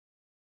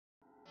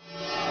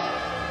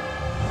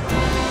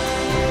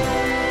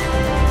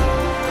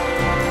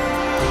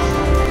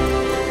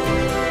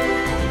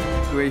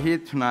we're here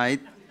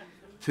tonight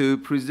to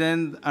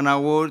present an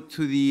award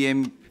to the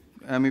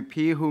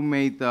MEP who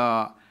made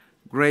a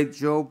great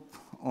job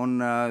on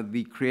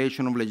the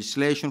creation of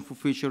legislation for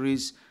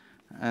fisheries,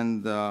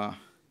 and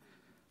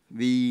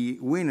the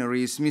winner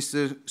is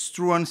Mr.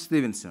 Struan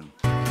Stevenson.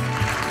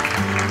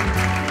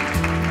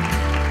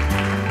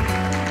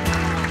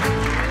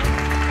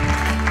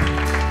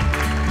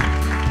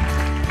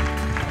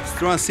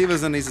 Struan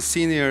Stevenson is a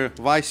senior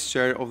vice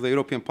chair of the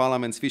European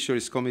Parliament's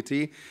Fisheries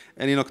Committee,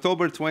 and in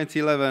October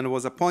 2011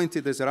 was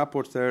appointed as a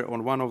rapporteur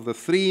on one of the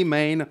three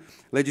main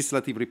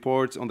legislative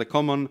reports on the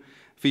Common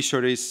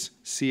Fisheries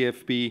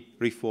CFP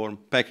reform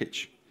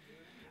package.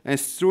 And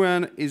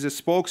Struan is a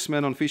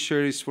spokesman on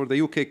fisheries for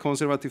the UK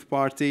Conservative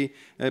Party,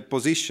 a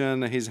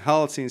position he's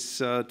held since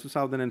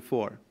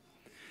 2004.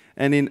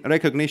 And in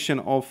recognition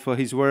of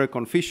his work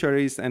on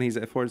fisheries and his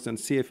efforts on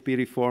CFP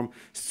reform,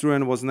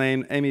 Struan was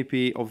named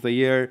MEP of the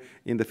Year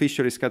in the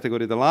fisheries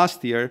category the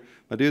last year,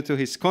 but due to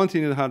his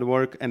continued hard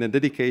work and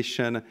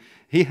dedication,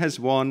 he has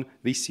won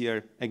this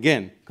year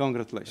again.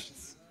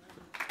 Congratulations.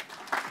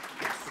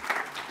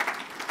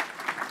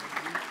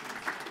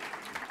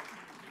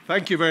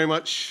 Thank you very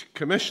much,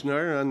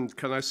 Commissioner, and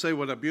can I say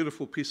what a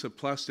beautiful piece of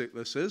plastic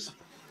this is?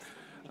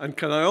 And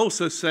can I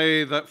also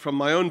say that from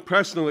my own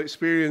personal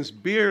experience,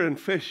 beer and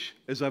fish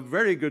is a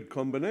very good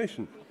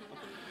combination.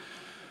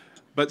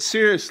 But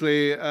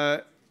seriously,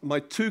 my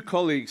two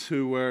colleagues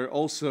who were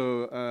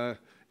also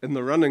in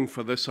the running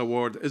for this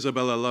award,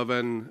 Isabella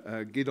Lovin,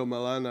 Guido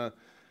Milana,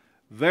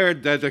 their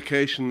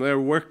dedication, their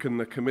work in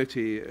the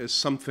committee is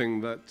something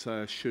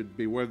that should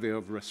be worthy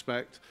of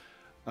respect.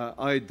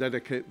 I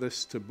dedicate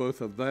this to both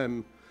of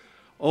them.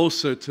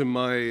 Also to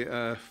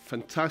my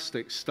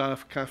fantastic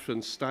staff,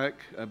 Catherine Stack,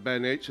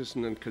 Ben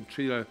Aitchison and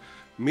Katrina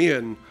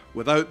Meehan.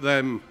 Without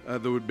them,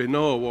 there would be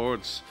no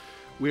awards.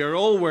 We are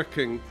all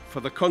working for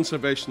the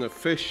conservation of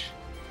fish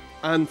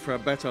and for a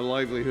better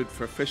livelihood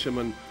for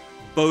fishermen.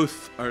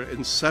 Both are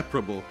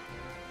inseparable,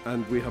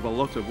 and we have a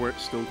lot of work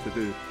still to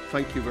do.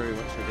 Thank you very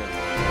much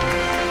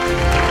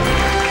again.